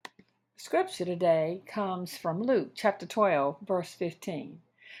Scripture today comes from Luke chapter 12, verse 15.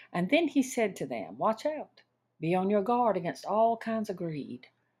 And then he said to them, watch out, be on your guard against all kinds of greed,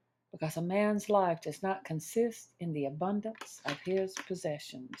 because a man's life does not consist in the abundance of his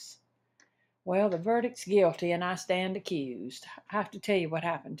possessions. Well, the verdict's guilty and I stand accused. I have to tell you what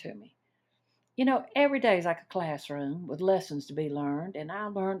happened to me. Every day is like a classroom with lessons to be learned, and I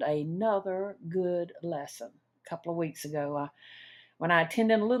learned another good lesson. A couple of weeks ago, when I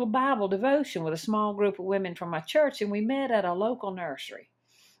attended a little Bible devotion with a small group of women from my church, and we met at a local nursery.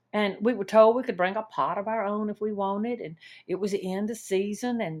 And we were told we could bring a pot of our own if we wanted, and it was the end of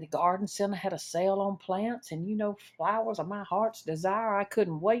season, and the garden center had a sale on plants, and flowers are my heart's desire. I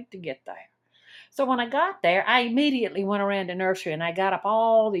couldn't wait to get there. So when I got there, I immediately went around the nursery and I got up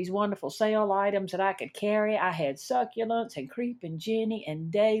all these wonderful sale items that I could carry. I had succulents and creeping Jenny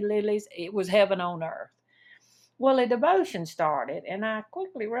and daylilies. It was heaven on earth. Well, the devotion started, and I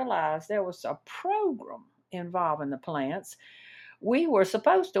quickly realized there was a program involving the plants. We were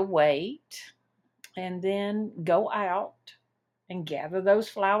supposed to wait and then go out and gather those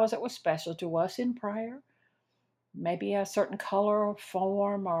flowers that were special to us in prayer. Maybe a certain color or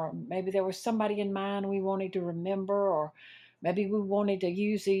form, or maybe there was somebody in mind we wanted to remember, or maybe we wanted to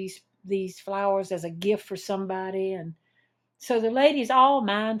use these flowers as a gift for somebody. And so the ladies all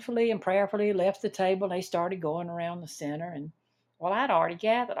mindfully and prayerfully left the table. They started going around the center. And well, I'd already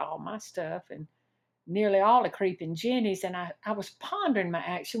gathered all my stuff and nearly all the creeping jennies. And I was pondering my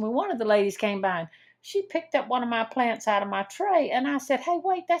action when one of the ladies came by and she picked up one of my plants out of my tray. And I said, hey,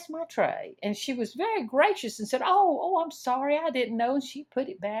 wait, that's my tray. And she was very gracious and said, oh, I'm sorry. I didn't know. And she put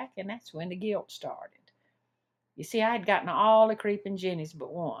it back. And that's when the guilt started. You see, I had gotten all the creeping jennies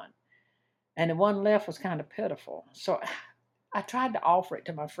but one. And the one left was kind of pitiful. So I tried to offer it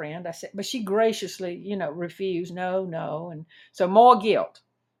to my friend. I said, but she graciously, refused. No. And so more guilt.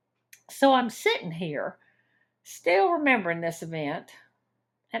 So I'm sitting here still remembering this event.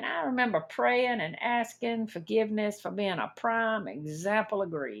 And I remember praying and asking forgiveness for being a prime example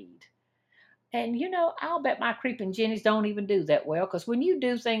of greed. And I'll bet my creeping jennies don't even do that well, because when you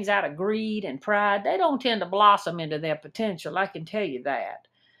do things out of greed and pride, they don't tend to blossom into their potential. I can tell you that.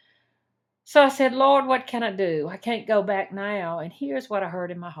 So I said, Lord, what can I do? I can't go back now. And here's what I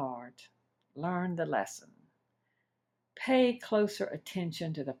heard in my heart. Learn the lesson. Pay closer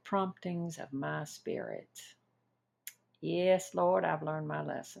attention to the promptings of my spirit. Yes, Lord, I've learned my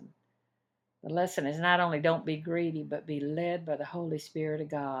lesson. The lesson is not only don't be greedy, but be led by the Holy Spirit of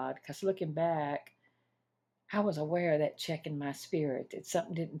God. Because looking back, I was aware of that check in my spirit, that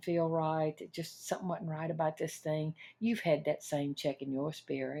something didn't feel right, that just something wasn't right about this thing. You've had that same check in your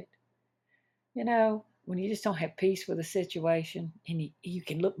spirit. When you just don't have peace with a situation, and you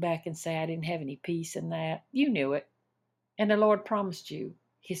can look back and say, I didn't have any peace in that. You knew it. And the Lord promised you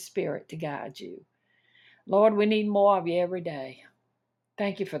His Spirit to guide you. Lord, we need more of you every day.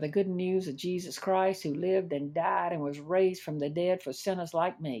 Thank you for the good news of Jesus Christ, who lived and died and was raised from the dead for sinners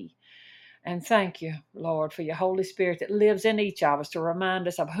like me. And thank you, Lord, for your Holy Spirit that lives in each of us to remind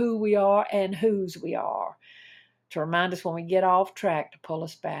us of who we are and whose we are, to remind us when we get off track, to pull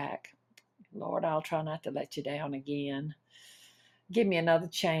us back. Lord, I'll try not to let you down again. Give me another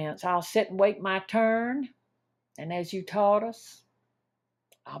chance. I'll sit and wait my turn. And as you taught us,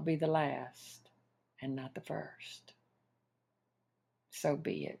 I'll be the last and not the first. So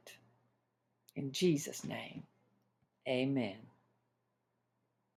be it. In Jesus' name, amen.